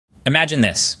Imagine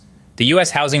this. The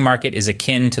US housing market is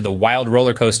akin to the wild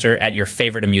roller coaster at your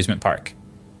favorite amusement park.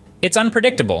 It's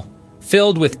unpredictable,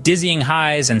 filled with dizzying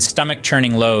highs and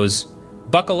stomach-churning lows.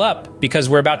 Buckle up, because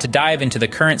we're about to dive into the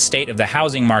current state of the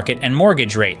housing market and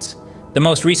mortgage rates. The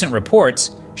most recent reports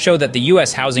show that the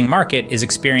US housing market is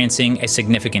experiencing a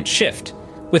significant shift,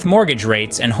 with mortgage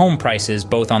rates and home prices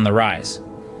both on the rise.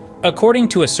 According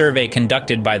to a survey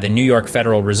conducted by the New York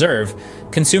Federal Reserve,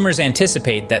 consumers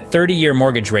anticipate that 30-year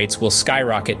mortgage rates will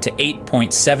skyrocket to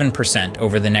 8.7%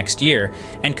 over the next year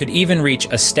and could even reach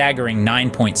a staggering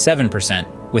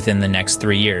 9.7% within the next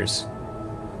 3 years.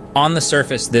 On the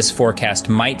surface, this forecast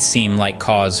might seem like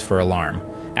cause for alarm.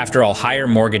 After all, higher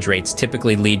mortgage rates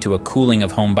typically lead to a cooling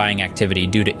of home buying activity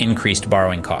due to increased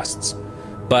borrowing costs.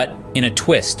 But in a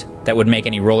twist that would make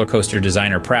any roller coaster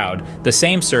designer proud, the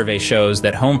same survey shows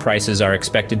that home prices are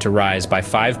expected to rise by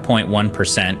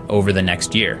 5.1% over the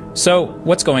next year. So,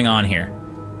 what's going on here?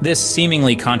 This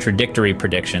seemingly contradictory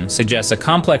prediction suggests a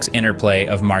complex interplay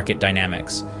of market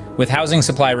dynamics. With housing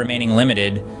supply remaining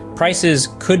limited, prices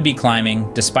could be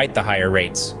climbing despite the higher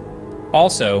rates.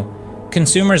 Also,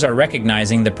 consumers are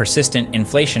recognizing the persistent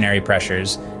inflationary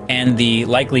pressures and the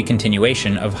likely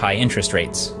continuation of high interest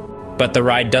rates. But the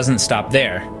ride doesn't stop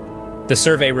there. The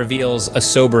survey reveals a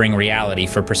sobering reality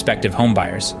for prospective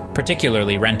homebuyers,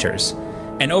 particularly renters.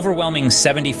 An overwhelming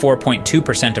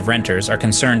 74.2% of renters are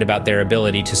concerned about their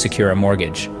ability to secure a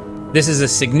mortgage. This is a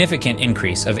significant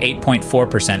increase of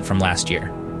 8.4% from last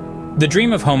year. The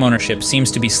dream of homeownership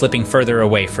seems to be slipping further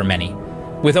away for many,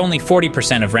 with only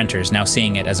 40% of renters now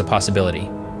seeing it as a possibility.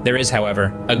 There is,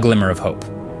 however, a glimmer of hope.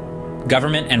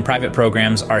 Government and private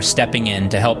programs are stepping in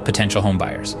to help potential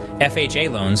homebuyers.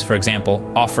 FHA loans, for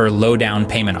example, offer low down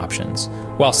payment options,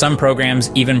 while some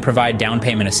programs even provide down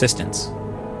payment assistance.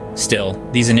 Still,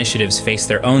 these initiatives face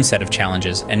their own set of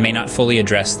challenges and may not fully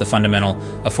address the fundamental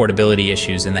affordability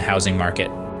issues in the housing market.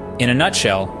 In a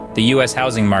nutshell, the US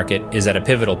housing market is at a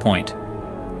pivotal point.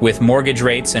 With mortgage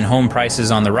rates and home prices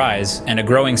on the rise and a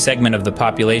growing segment of the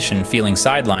population feeling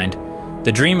sidelined,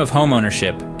 the dream of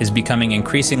homeownership is becoming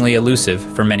increasingly elusive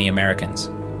for many Americans.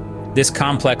 This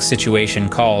complex situation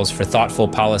calls for thoughtful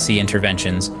policy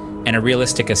interventions and a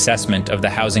realistic assessment of the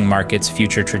housing market's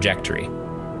future trajectory.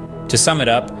 To sum it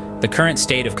up, the current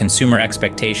state of consumer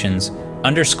expectations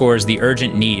underscores the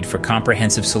urgent need for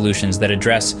comprehensive solutions that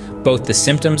address both the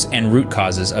symptoms and root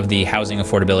causes of the housing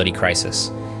affordability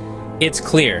crisis. It's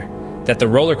clear that the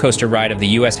roller coaster ride of the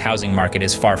US housing market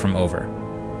is far from over.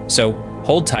 So,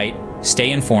 hold tight,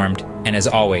 stay informed, and as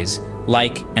always,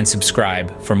 like and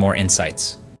subscribe for more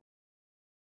insights.